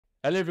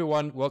Hello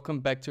everyone, welcome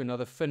back to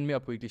another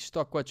FinMeUp Weekly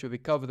Stock Watch, where we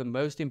cover the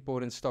most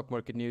important stock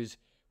market news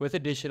with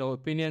additional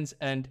opinions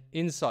and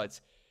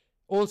insights.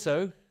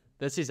 Also,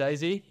 this is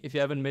Hazy. If you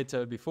haven't met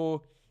her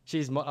before,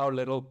 she's our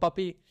little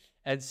puppy,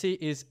 and she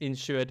is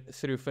insured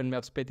through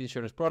FinMeUp's pet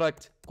insurance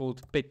product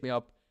called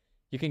FinMeUp.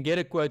 You can get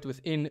a quote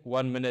within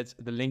 1 minute.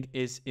 The link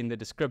is in the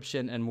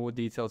description and more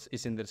details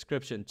is in the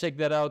description. Check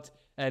that out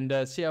and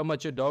see how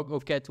much your dog or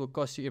cat will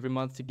cost you every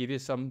month to give you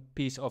some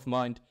peace of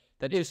mind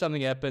that if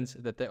something happens,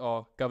 that they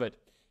are covered.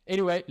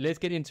 Anyway, let's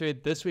get into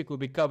it. This week we'll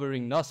be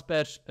covering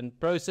Naspers and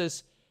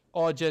Prosus,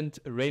 Argent,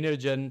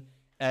 Renergen,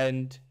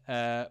 and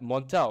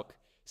Montauk.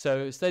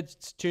 So stay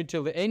tuned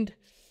till the end.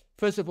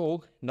 First of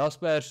all,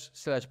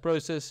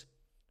 Naspers/Prosus.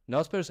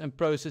 Naspers and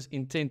Prosus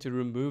intend to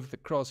remove the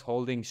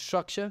cross-holding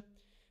structure.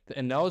 The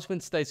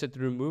announcement states that the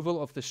removal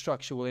of the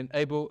structure will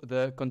enable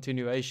the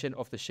continuation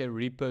of the share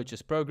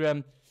repurchase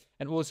program,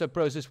 and also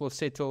Prosus will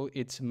settle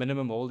its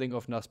minimum holding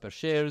of Naspers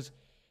shares,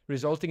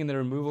 resulting in the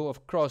removal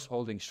of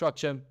cross-holding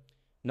structure.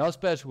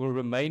 Naspers will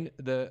remain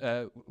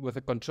with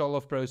a control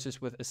of Prosus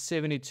with a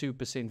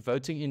 72%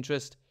 voting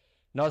interest.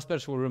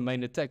 Naspers will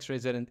remain a tax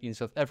resident in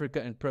South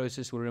Africa, and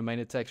Prosus will remain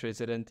a tax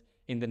resident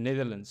in the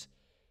Netherlands.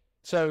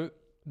 So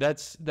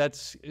that's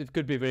it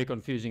could be very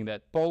confusing.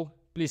 That Paul,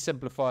 please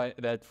simplify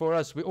that for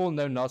us. We all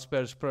know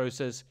Naspers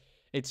Prosus.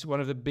 It's one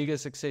of the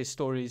biggest success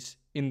stories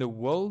in the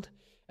world.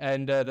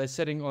 And they're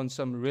sitting on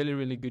some really,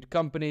 really good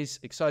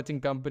companies,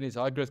 exciting companies,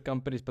 high-growth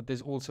companies, but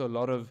there's also a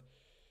lot of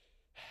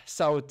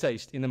sour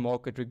taste in the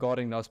market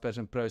regarding Naspers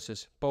and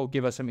Prosus. Paul,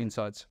 give us some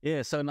insights.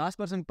 Yeah, so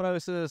Naspers and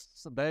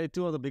Prosus, they're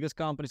two of the biggest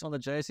companies on the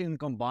JSE, and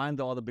combined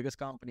they are the biggest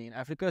company in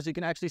Africa. So you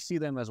can actually see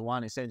them as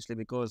one, essentially,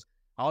 because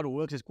how it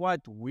works is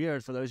quite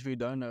weird for those of you who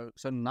don't know.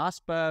 So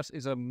Naspers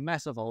is a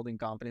massive holding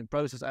company, and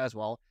Prosus as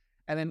well.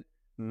 And then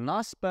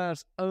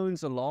Naspers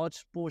owns a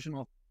large portion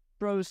of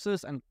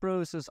Prosus, and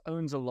Prosus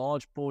owns a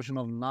large portion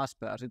of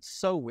Naspers. It's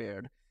so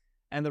weird.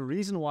 And the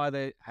reason why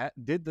they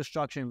did the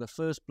structure in the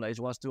first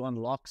place was to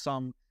unlock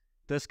some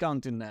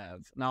discount to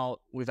NAV. Now,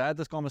 we've had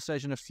this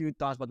conversation a few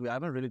times, but we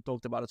haven't really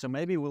talked about it. So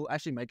maybe we'll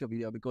actually make a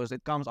video because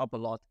it comes up a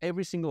lot.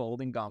 Every single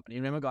holding company.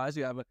 Remember, guys,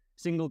 you have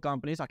single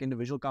companies, like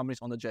individual companies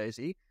on the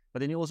JSE, but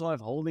then you also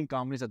have holding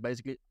companies that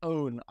basically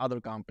own other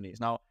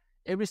companies. Now,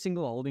 every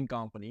single holding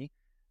company,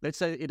 let's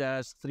say it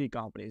has 3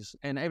 companies,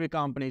 and every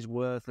company is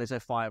worth, let's say,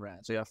 5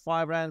 Rand. So you have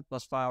 5 Rand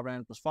plus 5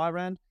 Rand plus 5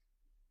 Rand.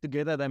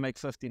 Together, they make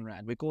 15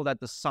 Rand. We call that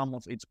the sum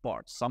of its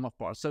parts, sum of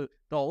parts. So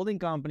the holding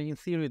company, in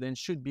theory, then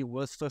should be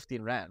worth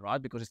 15 Rand,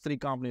 right? Because it's 3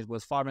 companies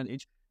worth 5 Rand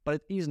each, but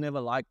it is never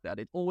like that.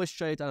 It always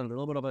trades at a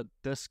little bit of a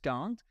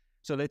discount.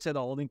 So let's say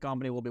the holding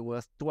company will be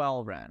worth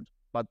 12 Rand,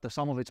 but the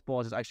sum of its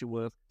parts is actually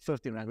worth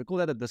 15 Rand. We call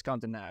that a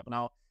discount to NAV.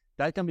 Now,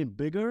 that can be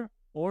bigger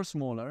or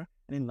smaller,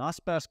 and in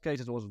Naspers' case,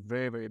 it was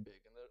very, very big.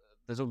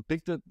 There's a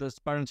big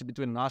disparity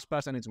between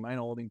Naspers and its main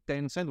holding,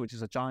 Tencent, which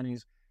is a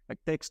Chinese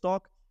tech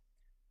stock.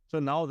 So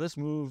now this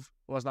move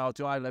was now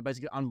to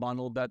basically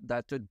unbundle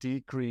that to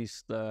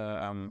decrease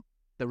the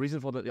reason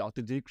for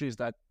to decrease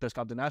that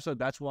discount to NAV. So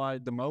that's why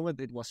the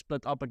moment it was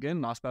split up again,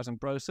 Naspers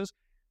and Prosus,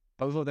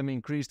 both of them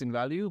increased in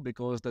value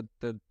because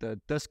the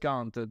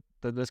discount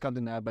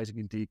to NAV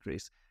basically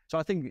decreased. So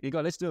I think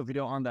let's do a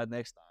video on that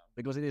next time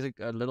because it is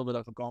a little bit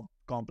of a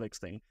complex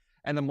thing.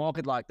 And the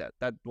market like that.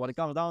 That what it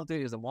comes down to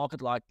is the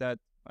market like that.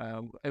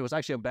 It was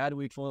actually a bad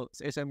week for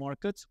SA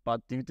markets,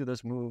 but due to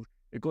this move,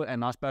 and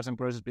Naspers and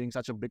Prosus being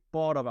such a big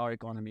part of our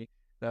economy,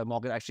 the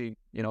market actually,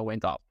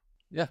 went up.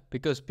 Yeah,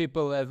 because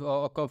people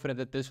are confident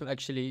that this will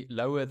actually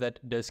lower that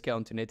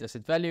discount to net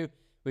asset value,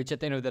 which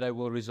at the end of the day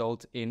will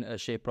result in a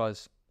share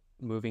price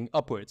moving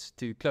upwards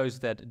to close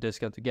that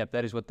discount gap.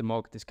 That is what the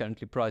market is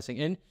currently pricing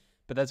in.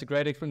 But that's a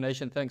great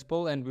explanation. Thanks,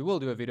 Paul. And we will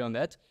do a video on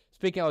that.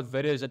 Speaking of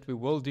videos that we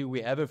will do,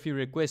 we have a few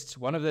requests.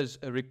 One of those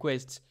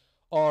requests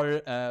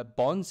are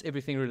bonds,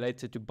 everything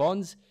related to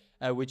bonds,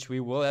 which we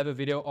will have a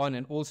video on,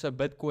 and also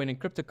Bitcoin and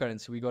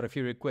cryptocurrency. We got a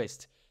few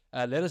requests.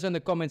 Let us know in the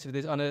comments if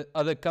there's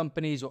other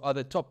companies or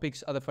other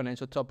topics, other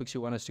financial topics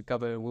you want us to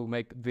cover, and we'll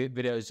make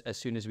videos as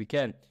soon as we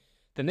can.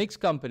 The next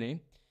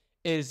company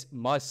is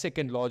my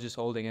second largest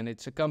holding, and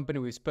it's a company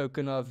we've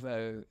spoken of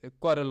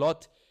quite a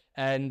lot,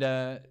 and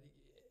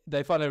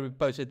they finally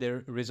posted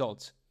their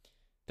results.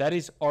 That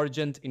is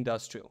Argent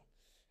Industrial.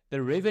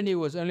 The revenue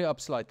was only up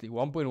slightly,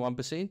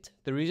 1.1%.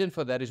 The reason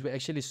for that is we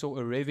actually saw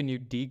a revenue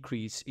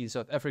decrease in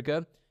South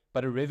Africa,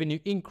 but a revenue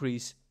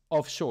increase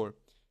offshore.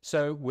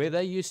 So where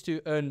they used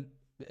to earn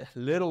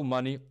little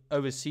money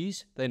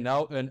overseas, they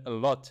now earn a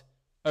lot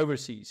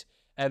overseas.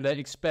 And they're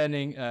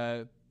expanding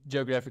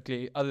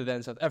geographically other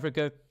than South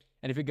Africa.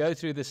 And if you go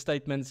through the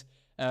statements,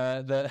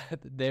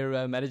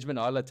 their management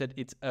highlighted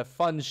it's a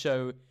fun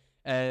show,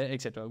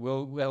 etc.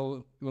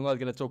 We're not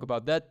going to talk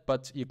about that,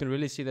 but you can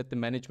really see that the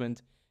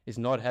management is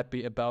not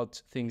happy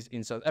about things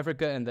in South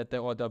Africa and that they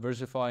are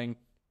diversifying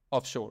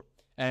offshore.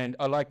 And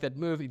I like that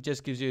move. It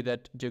just gives you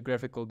that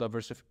geographical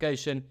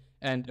diversification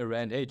and a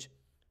rand hedge.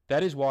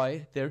 That is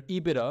why their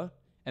EBITDA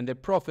and their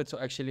profits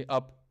are actually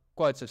up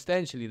quite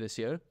substantially this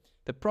year.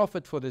 The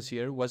profit for this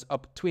year was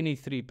up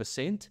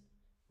 23%,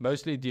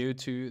 mostly due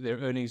to their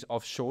earnings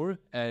offshore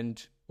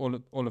and all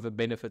of the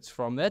benefits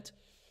from that.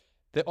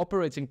 The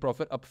operating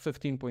profit up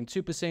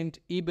 15.2%,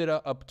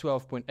 EBITDA up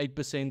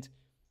 12.8%.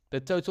 The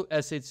total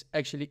assets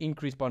actually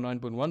increased by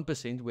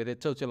 9.1%, where the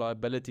total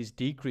liabilities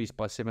decreased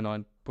by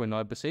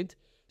 7.9%.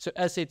 So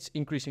assets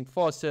increasing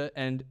faster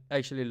and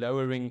actually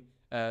lowering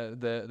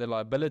the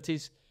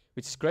liabilities,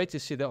 which is great to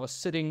see. They are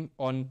sitting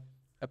on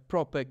a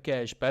proper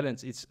cash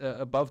balance. It's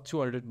above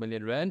 200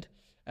 million rand,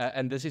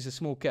 and this is a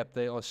small cap.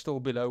 They are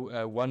still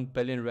below 1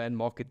 billion rand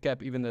market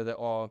cap, even though they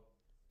are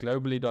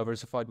globally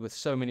diversified with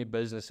so many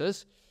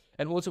businesses.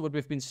 And also what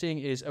we've been seeing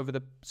is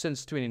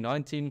since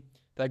 2019,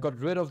 they got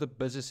rid of the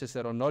businesses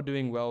that are not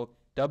doing well,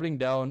 doubling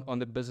down on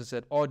the businesses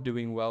that are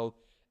doing well,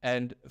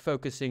 and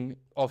focusing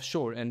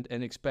offshore and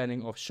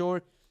expanding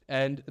offshore.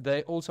 And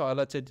they also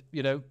highlighted,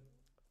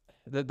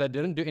 that they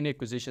didn't do any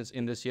acquisitions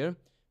in this year,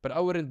 but I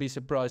wouldn't be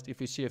surprised if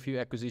we see a few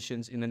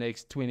acquisitions in the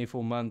next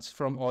 24 months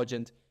from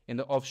Argent in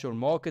the offshore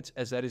markets,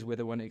 as that is where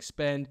they want to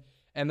expand.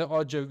 And they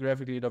are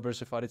geographically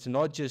diversified. It's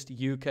not just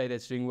UK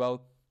that's doing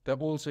well. They're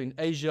also in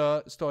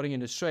Asia, starting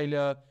in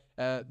Australia.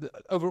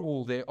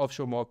 Overall, their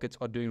offshore markets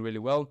are doing really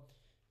well.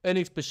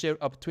 Earnings per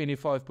share up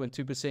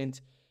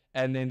 25.2%.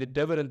 And then the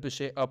dividend per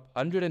share up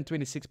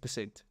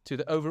 126% to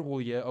the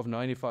overall year of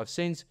 95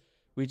 cents,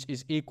 which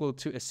is equal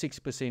to a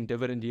 6%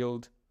 dividend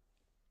yield,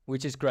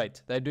 which is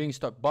great. They're doing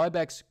stock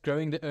buybacks,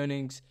 growing the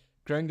earnings,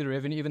 growing the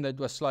revenue, even though it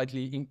was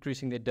slightly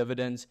increasing their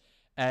dividends.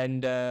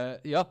 And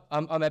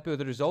I'm happy with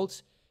the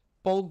results.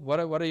 Paul, what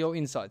are your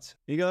insights?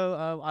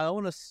 Higgo, I don't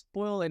want to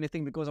spoil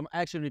anything because I'm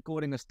actually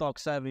recording a Stock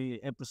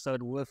Savvy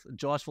episode with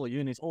Josh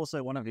Viljoen. It's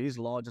also one of his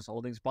largest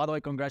holdings. By the way,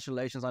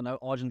 congratulations. I know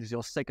Argent is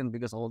your second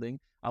biggest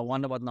holding. I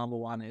wonder what number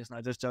one is. No,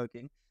 just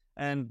joking.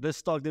 And this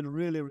stock did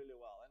really, really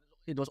well.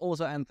 And it was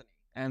also Anthony.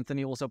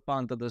 Anthony also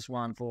punted this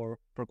one for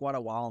quite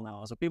a while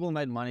now. So people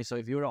made money. So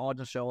if you're an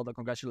Argent shareholder,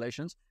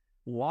 congratulations.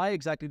 Why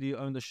exactly do you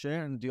own the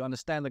share, and do you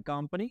understand the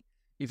company?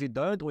 If you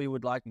don't, or you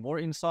would like more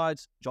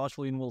insights, Josh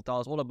Viljoen will tell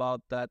us all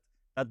about that.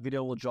 That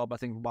video will drop, I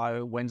think, by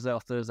Wednesday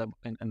or Thursday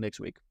and next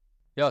week.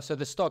 Yeah, so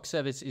the Stock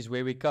Service is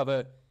where we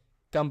cover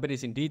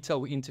companies in detail.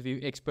 We interview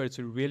experts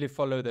who really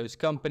follow those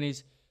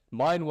companies.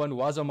 Mine one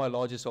was on my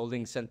largest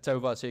holding,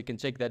 Santova, so you can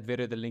check that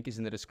video. The link is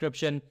in the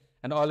description.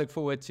 And I look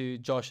forward to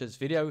Josh's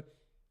video.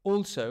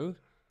 Also,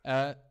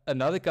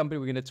 another company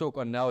we're going to talk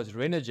on now is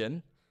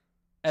Renergen,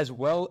 as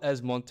well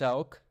as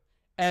Montauk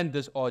and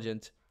this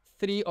Argent.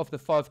 3 of the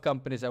 5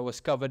 companies that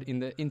was covered in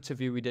the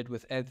interview we did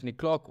with Anthony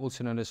Clark,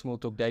 also known as Small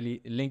Talk Daily,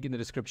 link in the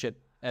description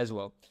as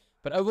well.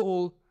 But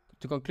overall,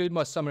 to conclude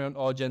my summary on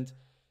Argent,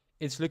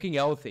 it's looking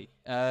healthy.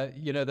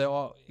 They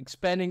are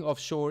expanding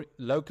offshore.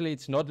 Locally,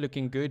 it's not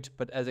looking good,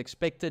 but as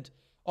expected,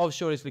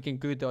 offshore is looking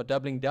good. They are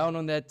doubling down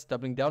on that,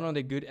 doubling down on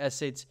their good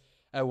assets.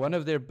 One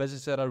of their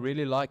businesses that I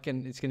really like,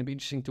 and it's going to be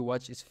interesting to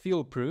watch, is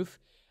Fuel Proof,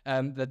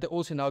 that they're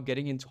also now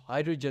getting into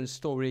hydrogen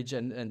storage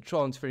and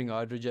transferring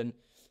hydrogen.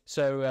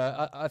 So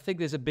I think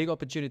there's a big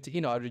opportunity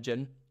in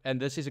hydrogen,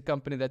 and this is a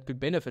company that could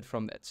benefit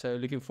from that. So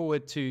looking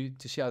forward to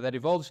see how that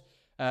evolves,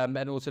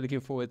 and also looking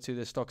forward to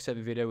the Stock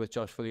Savvy video with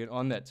Josh Viljoen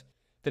on that.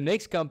 The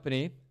next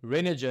company,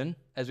 Renergen,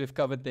 as we've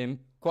covered them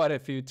quite a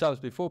few times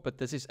before, but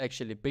this is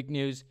actually big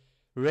news.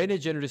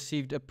 Renergen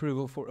received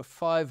approval for a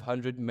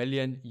 $500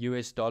 million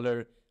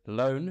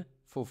loan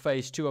for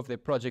phase 2 of their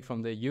project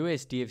from the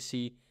US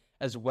DFC,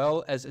 as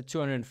well as a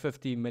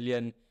 $250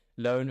 million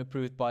loan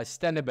approved by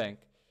Standard Bank.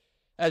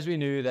 As we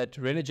knew that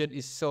Renergen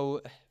is still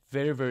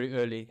very, very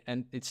early,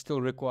 and it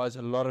still requires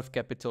a lot of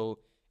capital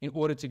in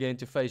order to get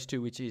into phase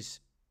 2, which is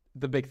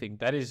the big thing.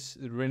 That is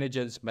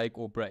Renergen's make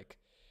or break.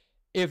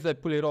 If they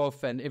pull it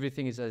off and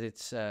everything is as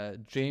it's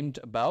dreamed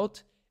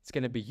about, it's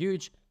going to be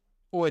huge,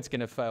 or it's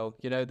going to fail.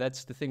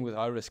 That's the thing with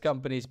high-risk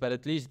companies, but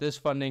at least this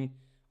funding,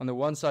 on the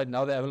one side,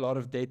 now they have a lot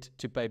of debt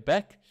to pay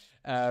back,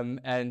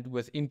 and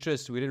with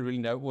interest, we didn't really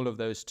know all of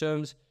those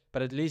terms,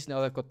 but at least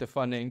now they've got the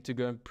funding to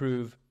go and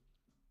prove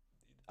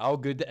how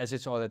good the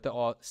assets are that they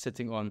are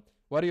sitting on.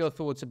 What are your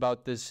thoughts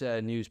about this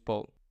news,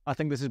 Paul? I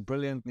think this is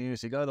brilliant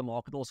news. The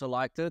market also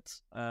liked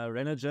it.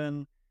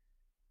 Renergen,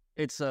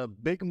 it's a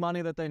big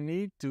money that they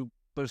need to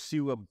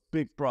pursue a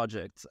big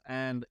project.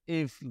 And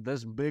if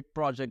this big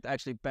project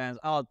actually pans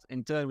out,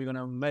 in turn, we're going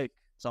to make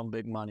some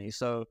big money.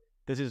 So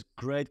this is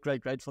great,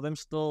 great, great for them.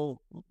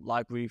 Still,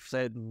 like we've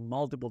said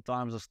multiple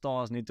times, the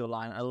stars need to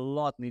align. A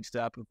lot needs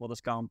to happen for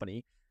this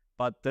company.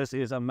 But this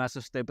is a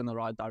massive step in the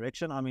right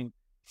direction. I mean,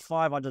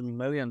 $500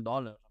 million. I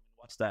mean,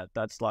 what's that?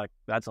 That's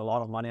a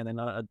lot of money, and then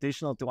an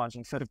additional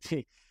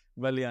 250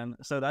 million.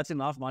 So that's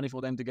enough money for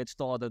them to get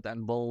started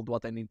and build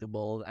what they need to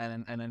build,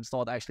 and then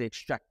start actually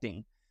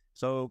extracting.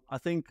 So I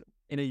think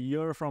in a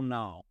year from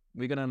now,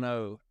 we're gonna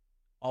know: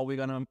 are we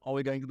going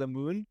to the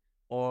moon,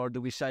 or do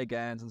we shake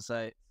hands and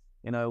say,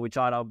 we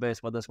tried our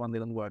best, but this one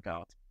didn't work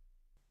out?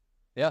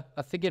 Yeah,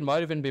 I think it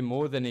might even be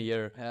more than a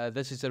year.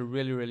 This is a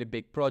really, really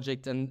big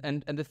project,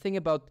 and the thing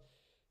about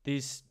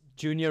these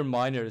junior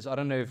miners, I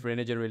don't know if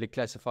Renergen really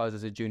classifies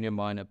as a junior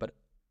miner, but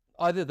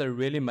either they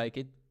really make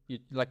it, you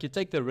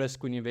take the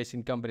risk when you invest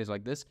in companies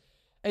like this,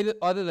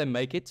 Either they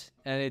make it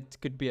and it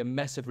could be a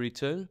massive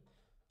return,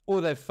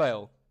 or they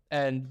fail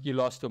and you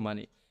lost your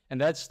money. And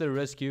that's the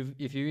risk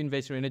if you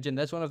invest in Renergen.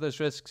 That's one of those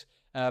risks.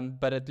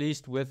 But at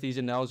least with these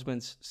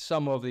announcements,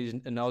 some of these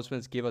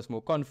announcements give us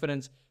more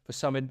confidence. For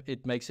some,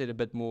 it makes it a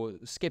bit more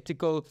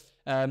skeptical.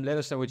 Let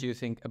us know what you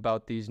think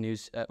about these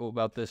news or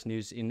about this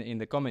news in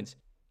the comments.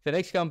 The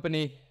next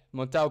company,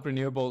 Montauk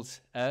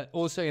Renewables,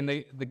 also in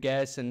the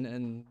gas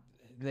and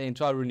the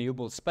entire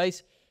renewable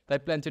space. They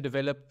plan to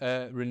develop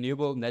a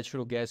renewable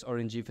natural gas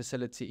RNG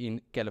facility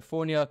in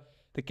California.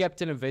 The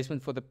capital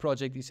investment for the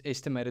project is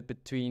estimated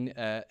between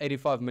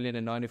 $85 million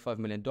and $95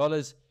 million.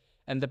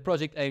 And the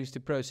project aims to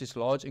process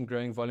large and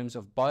growing volumes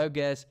of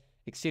biogas,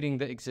 exceeding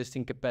the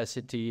existing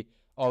capacity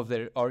of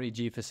their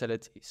REG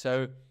facility.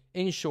 So,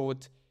 in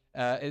short,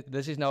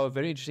 this is now a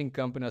very interesting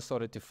company I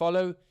started to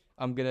follow.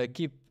 I'm going to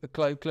keep a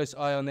close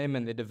eye on them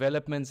and their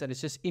developments, and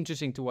it's just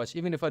interesting to watch.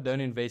 Even if I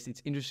don't invest,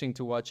 it's interesting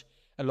to watch.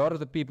 A lot of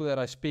the people that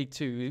I speak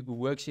to who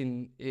works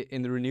in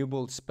the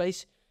renewable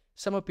space,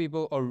 some of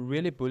people are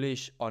really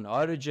bullish on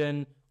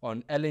hydrogen,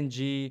 on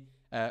LNG,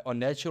 on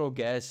natural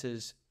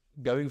gases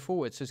going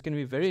forward. So it's going to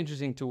be very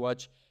interesting to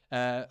watch.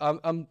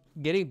 I'm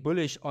getting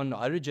bullish on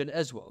hydrogen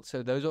as well.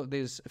 So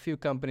there's a few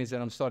companies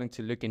that I'm starting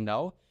to look in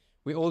now.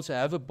 We also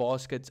have a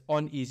basket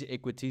on Easy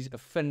Equities, a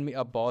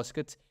FinMeUp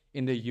basket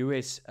in the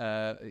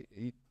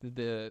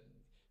the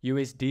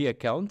USD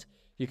account.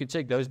 You can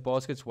check those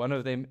baskets. One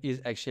of them is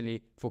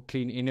actually for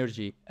clean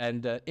energy,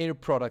 and Air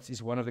Products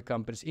is one of the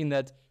companies in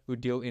that who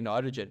deal in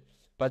hydrogen.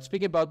 But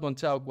speaking about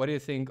Montauk, what do you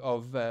think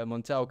of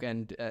Montauk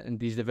and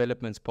these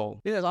developments,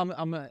 Paul? Yes,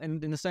 I'm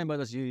in the same boat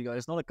as you guys.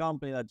 It's not a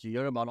company that you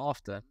hear about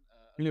often.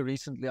 Only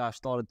recently I've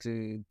started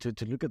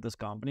to look at this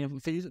company.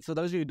 And for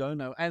those of you who don't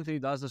know, Anthony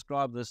does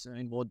describe this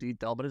in more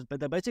detail, but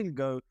they basically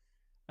go,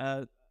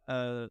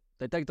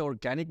 they take the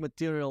organic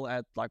material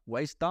at like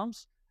waste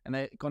dumps and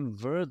they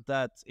convert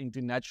that into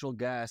natural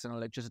gas and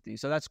electricity.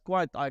 So that's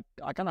quite, I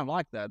kind of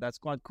like that. That's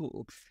quite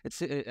cool.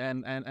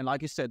 And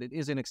like you said, it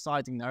is an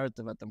exciting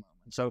narrative at the moment.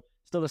 So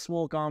still a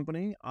small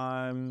company.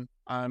 I'm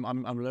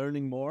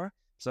learning more.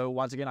 So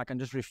once again, I can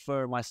just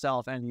refer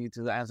myself and you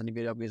to the Anthony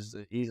video because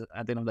he's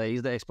at the end of the day,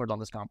 he's the expert on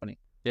this company.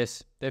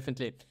 Yes,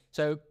 definitely.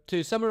 So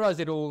to summarize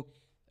it all,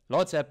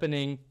 lots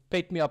happening.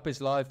 FinMeUp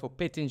is live for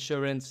pet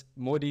insurance.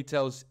 More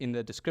details in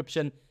the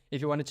description. If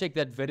you want to check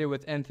that video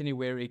with Anthony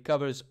where he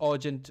covers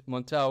Argent,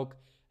 Montauk,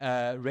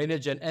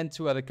 Renergen, and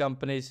 2 other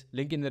companies,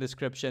 link in the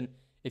description.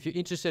 If you're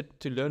interested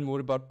to learn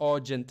more about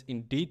Argent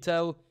in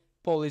detail,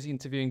 Paul is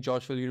interviewing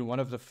Josh Viljoen, one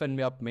of the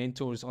FinMeUp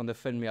mentors on the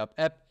FinMeUp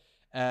app.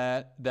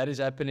 That is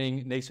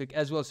happening next week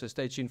as well, so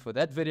stay tuned for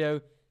that video.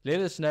 Let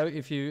us know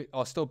if you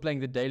are still playing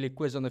the daily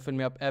quiz on the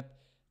FinMeUp app.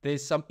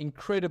 There's some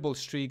incredible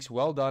streaks.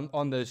 Well done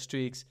on those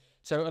streaks.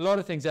 So a lot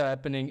of things are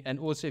happening. And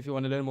also, if you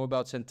want to learn more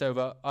about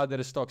Santova, I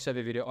did a stock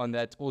savvy video on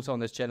that, also on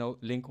this channel.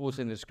 Link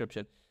also in the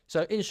description.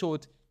 So in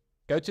short,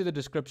 go to the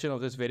description of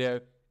this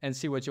video and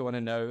see what you want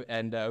to know.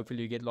 And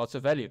hopefully you get lots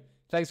of value.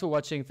 Thanks for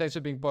watching. Thanks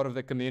for being part of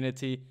the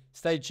community.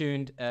 Stay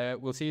tuned.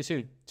 We'll see you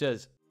soon.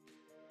 Cheers.